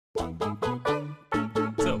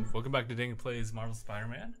Welcome back to DangIT Plays Marvel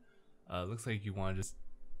Spider-Man. Looks like you want to just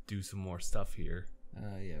do some more stuff here.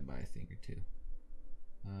 Yeah, buy a thing or two.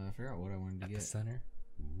 I forgot what I wanted to get. Epicenter?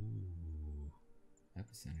 Ooh.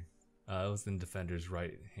 Epicenter. It was in Defender's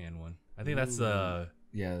right hand one. I think that's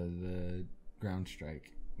yeah, the ground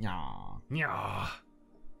strike. Nyah. Nyah.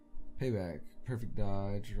 Payback. Perfect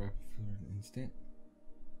dodge. Rapid instant.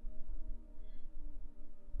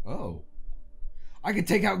 Oh. I can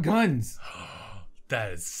take out guns!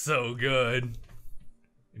 That is so good.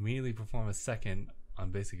 Immediately perform a second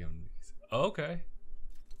on basic enemies. Okay.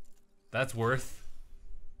 That's worth.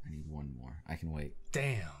 I need one more. I can wait.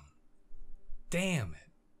 Damn. Damn it.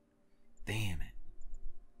 Damn it.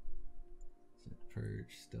 Set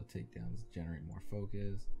purge, still takedowns, generate more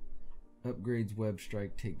focus. Upgrades web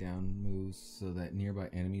strike takedown moves so that nearby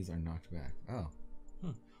enemies are knocked back. Oh.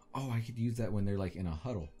 Oh, I could use that when they're like in a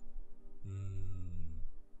huddle.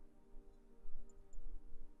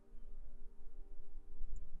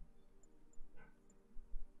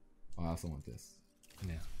 Oh, I also want this.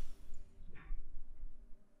 Yeah.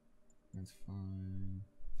 That's fine.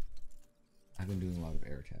 I've been doing a lot of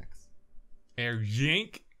air attacks. Air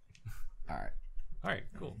yank. Alright. Alright,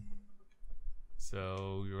 cool.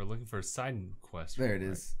 So you were looking for a side quest. There it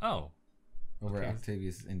is. Oh. Over at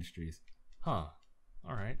Octavius Industries. Huh.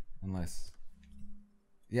 Alright. Unless.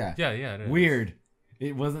 Yeah. Yeah, it is. Weird.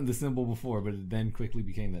 It wasn't the symbol before, but it then quickly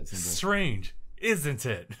became that symbol. Strange, isn't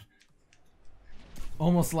it?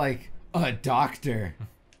 Almost like a doctor.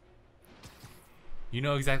 You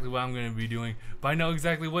know exactly what I'm going to be doing, but I know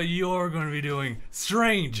exactly what you're going to be doing.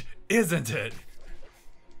 Strange, isn't it?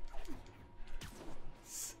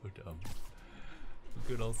 So dumb. A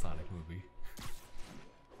good old Sonic movie.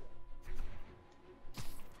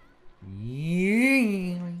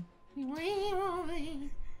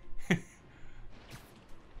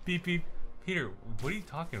 Beep beep. Peter, what are you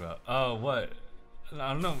talking about? Oh, what?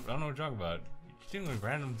 I don't know what you're talking about. You're doing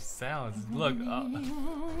random sounds. Look.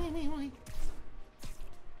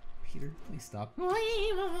 Peter, please stop.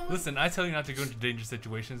 Listen, I tell you not to go into dangerous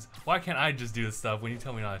situations. Why can't I just do this stuff when you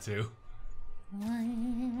tell me not to?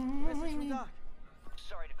 Message from Doc.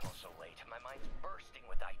 Sorry to call so late. My mind's bursting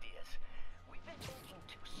with ideas. We've been thinking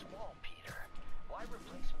too small, Peter. Why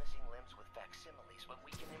replace missing limbs with facsimiles when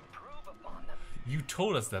we can improve upon them? You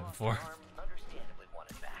told us that before. Understandably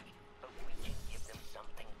want it back, but we can give them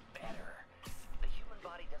something better. The human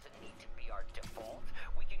body doesn't need to be our default.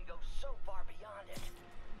 We can go so far beyond it.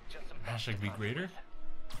 Just some Hashtag be greater?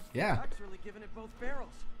 Yeah. Doc's really giving it both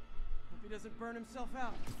barrels. Hope he doesn't burn himself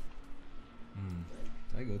out.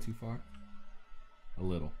 Did I go too far? A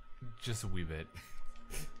little. Just a wee bit.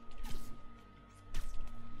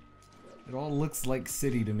 It all looks like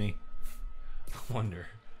city to me. I wonder.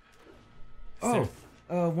 Oh,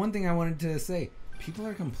 one thing I wanted to say. People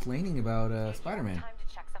are complaining about Spider-Man. Time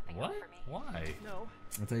to check something What? out for me. Why? No.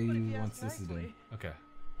 I'll tell But if you you once ask this is nicely. done. Okay.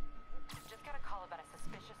 Just got a call about a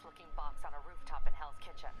suspicious-looking box on a rooftop in Hell's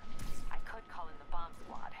Kitchen. I could call in the bomb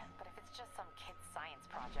squad, but if it's just some kid's science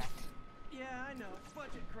project. Yeah, I know.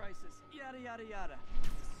 Budget crisis. Yada yada yada.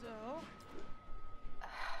 So,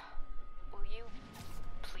 Will you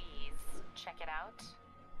please check it out?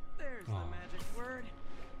 there's the magic word.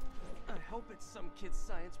 I hope it's some kid's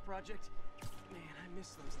science project. Man, I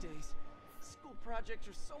miss those days. School projects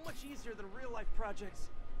are so much easier than real-life projects.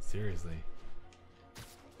 Seriously.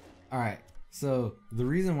 Alright, so the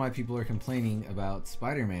reason why people are complaining about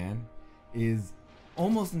Spider-Man is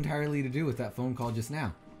almost entirely to do with that phone call just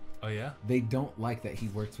now. Oh, yeah? They don't like that he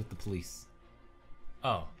works with the police.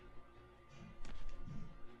 Oh.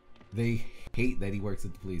 They hate that he works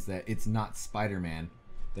with the police, that it's not Spider-Man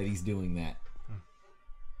that he's doing that.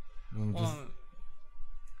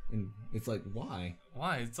 And it's like, why?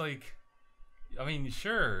 Why? It's like, I mean,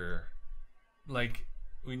 sure. Like,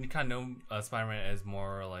 we kind of know Spider-Man as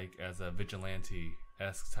more like as a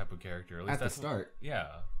vigilante-esque type of character. At least At the that's start. Yeah.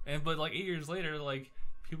 But like 8 years later, like,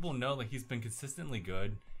 people know like he's been consistently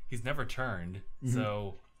good. He's never turned.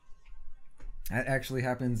 So That actually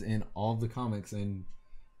happens in all of the comics and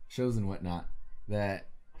shows and whatnot. That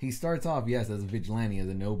he starts off, yes, as a vigilante, as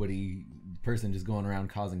a nobody person just going around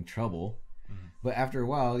causing trouble. But after a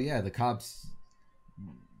while, yeah, the cops,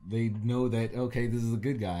 they know that, okay, this is a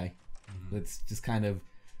good guy. Let's just kind of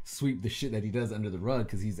sweep the shit that he does under the rug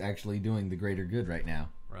because he's actually doing the greater good right now.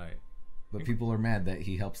 right. But people are mad that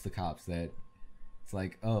he helps the cops. That it's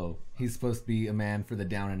like, oh, he's supposed to be a man for the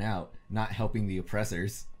down and out, not helping the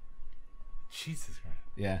oppressors. Jesus Christ.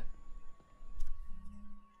 Yeah.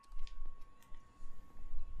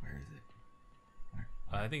 Where is it?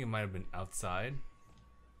 I think it might have been outside.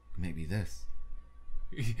 Maybe this.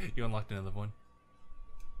 You unlocked another one.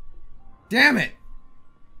 Damn it!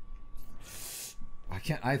 Why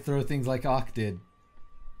can't I throw things like Ock did?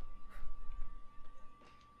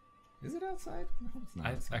 Is it outside? No, it's not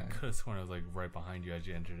outside. I could have sworn it was like right behind you as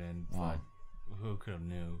you entered in. It's like, who could have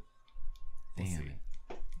knew? We'll Damn see. it.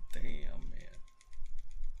 Damn, man.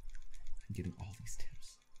 I'm getting all these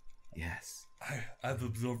tips. Yes. I've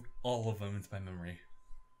absorbed all of them into my memory.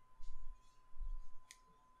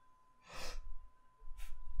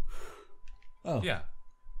 Oh. Yeah.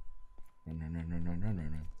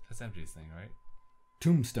 Run. That's MJ's thing, right?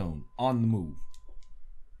 Tombstone on the move.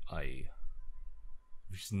 We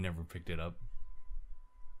just never picked it up.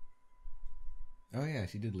 Oh yeah,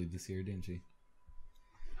 she did leave this here, didn't she?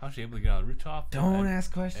 How's she able to get on the rooftop? Don't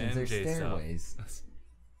ask questions. There's MJ stairways. stuff.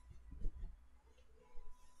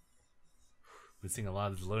 Been seeing a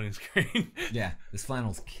lot of this loading screen. Yeah, this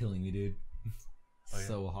flannel's killing me, dude. Oh, yeah.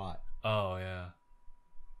 So hot. Oh yeah.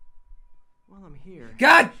 While I'm here,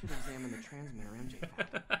 God! I should examine the transmitter MJ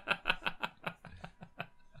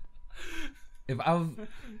found.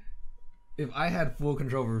 If I had full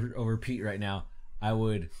control over Pete right now, I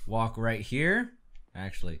would walk right here.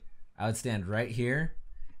 Actually, I would stand right here,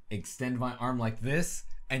 extend my arm like this,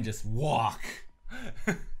 and just walk.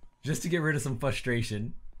 Just to get rid of some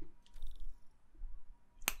frustration.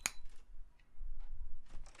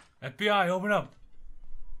 FBI, open up.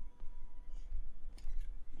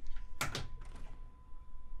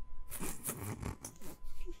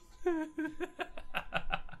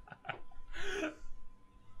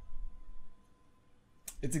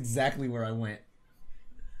 It's exactly where I went.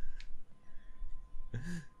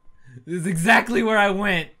 This is exactly where I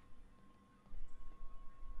went.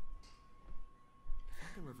 If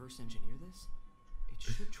I can reverse engineer this, it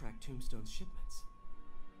should track Tombstone's shipments.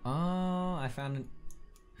 Oh, I found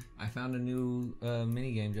a new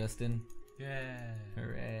mini game, Justin. Yay.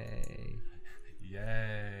 Hooray!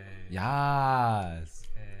 Yay. Yes.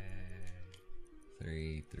 Yay.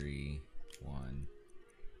 3, 3, 1.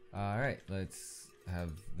 All right, let's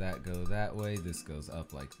have that go that way. This goes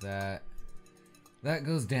up like that. That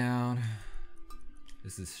goes down.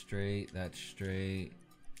 This is straight. That's straight.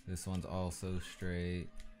 This one's also straight.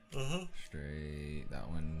 Straight. That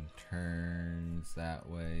one turns that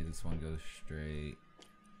way. This one goes straight.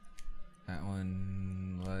 That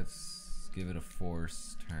one, let's give it a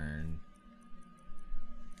force turn.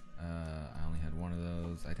 I only had one of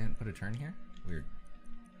those. I didn't put a turn here? Weird.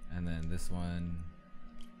 And then this one,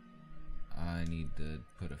 I need to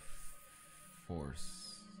put a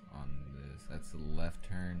force on this. That's the left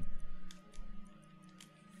turn.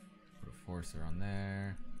 Put a forcer on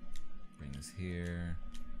there. Bring this here.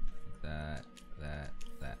 That.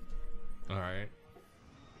 Alright.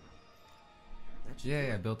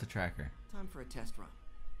 Yeah, I built a tracker. Time for a test run.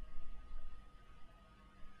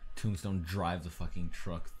 Tombstone drives a fucking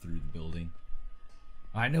truck through the building.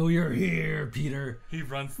 I know you're here, Peter. He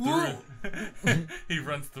runs through. He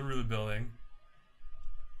runs through the building.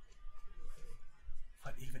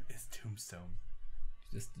 What even is Tombstone?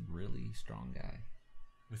 Just a really strong guy.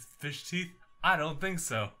 With fish teeth? I don't think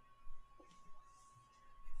so.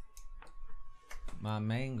 My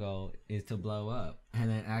main goal is to blow up and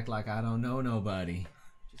then act like I don't know nobody.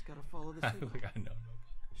 Just gotta follow this. I feel like I know.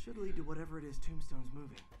 Should lead to whatever it is Tombstone's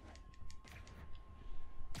moving.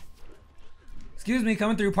 Excuse me,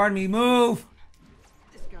 coming through. Pardon me. Move.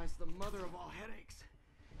 This guy's the mother of all headaches.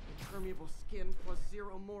 Impermeable skin plus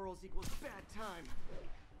zero morals equals bad time.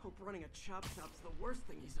 Hope running a chop shop's the worst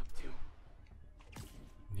thing he's up to.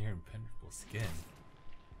 Near impenetrable skin.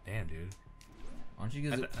 Damn, dude. Why don't you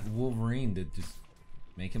get Wolverine to just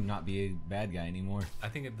make him not be a bad guy anymore? I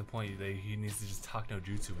think at the point that he needs to just talk no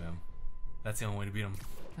jutsu him. That's the only way to beat him.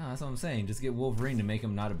 No, that's what I'm saying. Just get Wolverine to make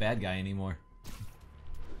him not a bad guy anymore.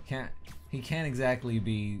 He can't exactly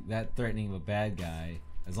be that threatening of a bad guy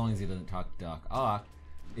as long as he doesn't talk to Doc Ock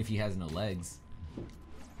if he has no legs. You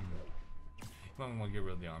might want to get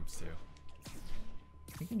rid of the arms too.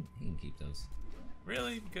 He can keep those.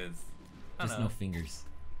 Really? Because I Just don't know. no fingers.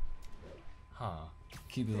 Huh.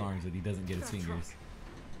 Keep his arms, but he doesn't get his fingers.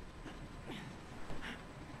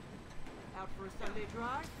 Out for a Sunday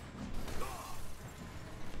drive?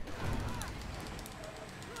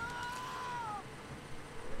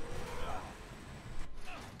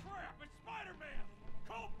 Crap, it's Spider-Man!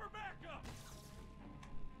 Call for backup!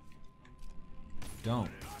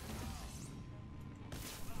 Don't.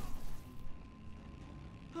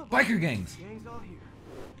 Biker gangs! Gang's all here.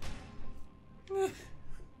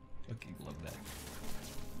 Fucking love that.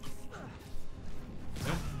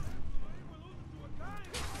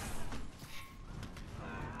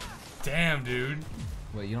 Damn, dude.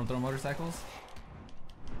 Wait, you don't throw motorcycles?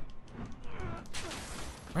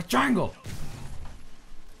 A triangle!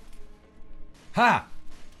 Ha!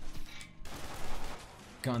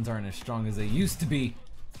 Guns aren't as strong as they used to be,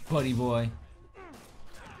 buddy boy.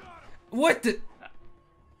 What the?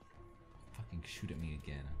 Fucking shoot at me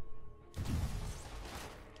again.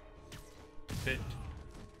 Fit.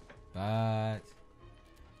 But...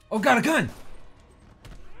 Oh, got a gun!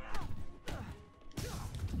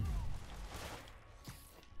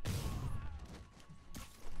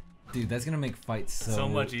 Dude, that's gonna make fights so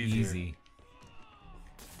much easier. easy.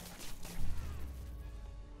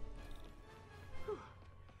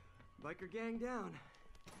 Biker gang down.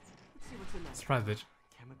 Let's see what's in that. Surprise, bitch.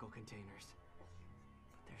 Chemical containers.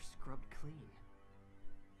 But they're scrubbed clean.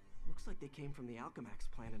 Looks like they came from the Alchemax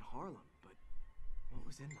plant in Harlem, but what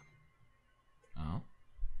was in them? Oh.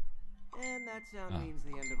 And that sound means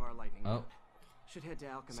the end of our lightning round. Should head to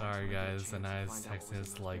Alchemax. Sorry guys, Anaya's texting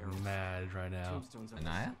us like mad right now.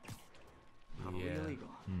 Anaya? Probably Yeah. illegal.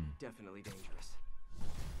 Definitely dangerous.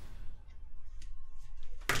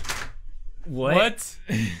 What? What?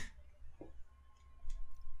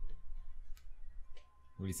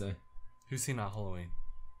 What do you say? Who's seen on Halloween?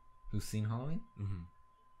 Who's seen Halloween? Mm-hmm.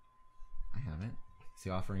 I haven't. Is he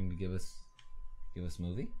offering to give us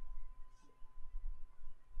movie?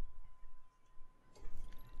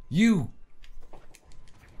 You!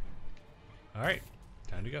 Alright,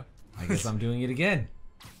 time to go. I guess I'm doing it again.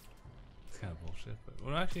 It's kind of bullshit, but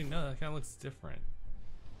well, actually, no, that kind of looks different.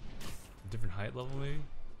 A different height level, maybe?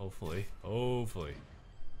 Hopefully. Hopefully.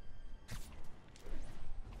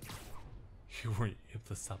 You weren't able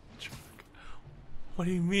to stop the truck. What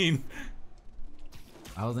do you mean?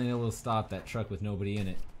 I wasn't able to stop that truck with nobody in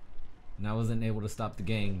it. And I wasn't able to stop the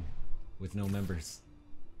gang with no members.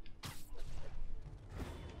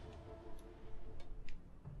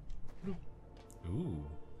 Ooh.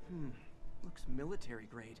 Looks military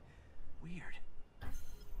grade. Weird.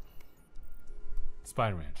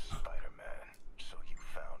 Spider-Man. Spider-Man, so you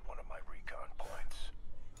found one of my recon points.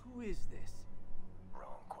 Who is this?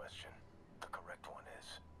 Wrong question. The correct one is,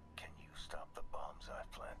 can you stop the bombs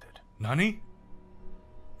I've planted? Nani?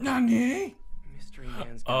 Nani? Mystery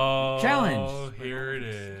Man's got Oh, Challenge. here it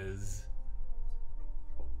is.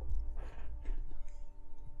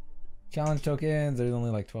 Challenge tokens. There's only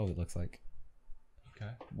like 12 it looks like.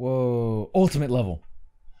 Okay. Whoa. Ultimate level.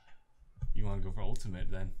 You want to go for ultimate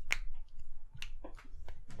then?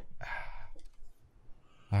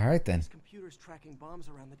 Alright then. This computer's tracking bombs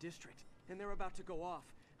around the district, and they're about to go off.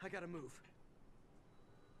 I gotta move.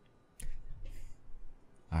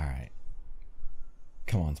 Alright.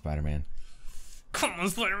 Come on, Spider-Man. Come on,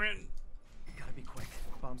 Spider-Man. Gotta be quick.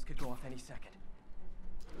 Bombs could go off any second.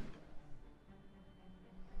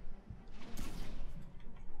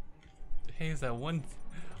 Hey, is that one?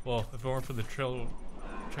 Well, if it weren't for the train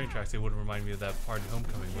tracks, it would remind me of that part in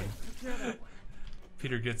Homecoming when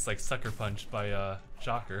Peter gets like sucker punched by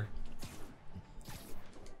Shocker.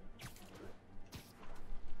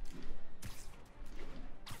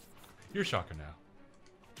 You're Shocker now.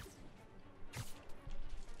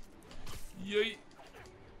 Yay!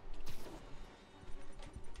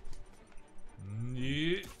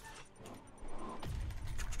 Yeah.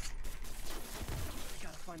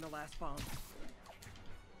 Gotta find the last bomb.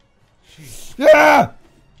 Jeez. Yeah!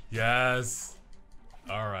 Yes.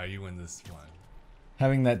 All right, you win this one.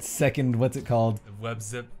 Having that second, what's it called? The web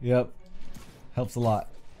zip. Yep. Helps a lot.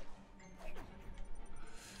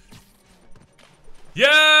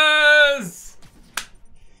 Yes.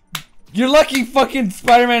 You're lucky fucking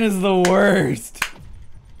Spider-Man is the worst.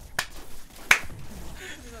 Done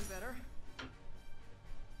better.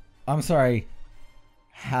 I'm sorry.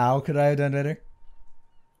 How could I have done better?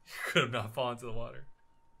 Could have not fallen into the water.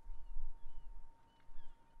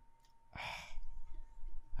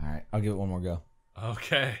 Alright, I'll give it one more go.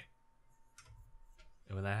 Okay.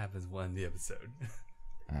 And when that happens, we'll end the episode.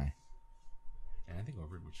 Alright. And I think we're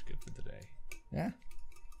pretty much good for today. Yeah.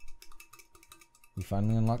 We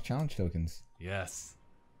finally unlocked challenge tokens. Yes.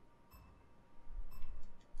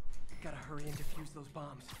 Gotta hurry and defuse those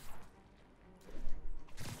bombs.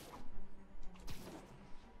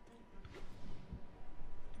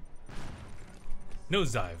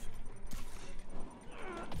 Nosedive.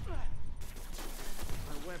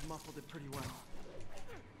 Our web muffled it pretty well.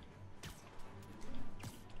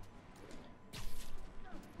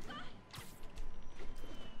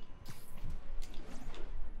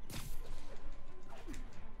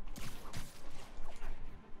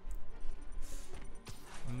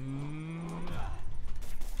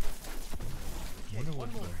 I wonder what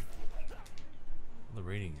the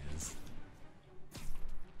rating is.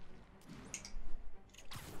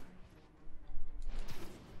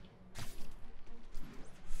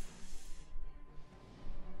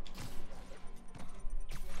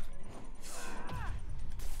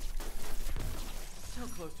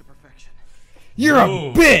 direction. You're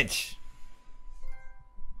Whoa. a bitch!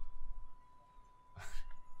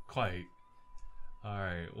 Quite.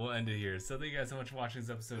 Alright, we'll end it here. So thank you guys so much for watching this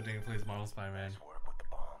episode of DangIT Plays Marvel Spider-Man. Work with the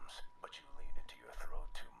bombs, but you lean into your throat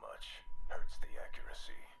too much. Hurts the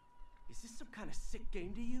accuracy. Is this some kind of sick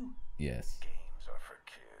game to you? Yes. Games are for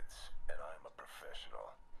kids, and I'm a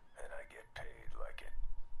professional, and I get paid like it.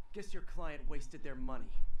 Guess your client wasted their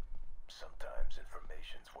money. Sometimes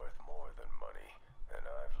information's worth more than money, and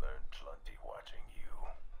I've learned plenty watching you.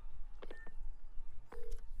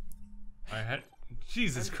 Alright,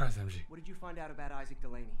 Jesus MJ, Christ, MG. What did you find out about Isaac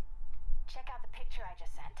Delaney? Check out the picture I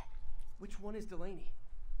just sent. Which one is Delaney?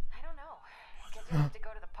 I don't know. Guess you'll have to go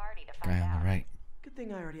to the party to Guy find on out. the right. Good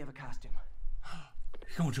thing I already have a costume.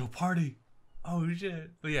 You're going to a party. Oh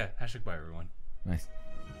shit. But yeah, hashtag bye everyone. Nice.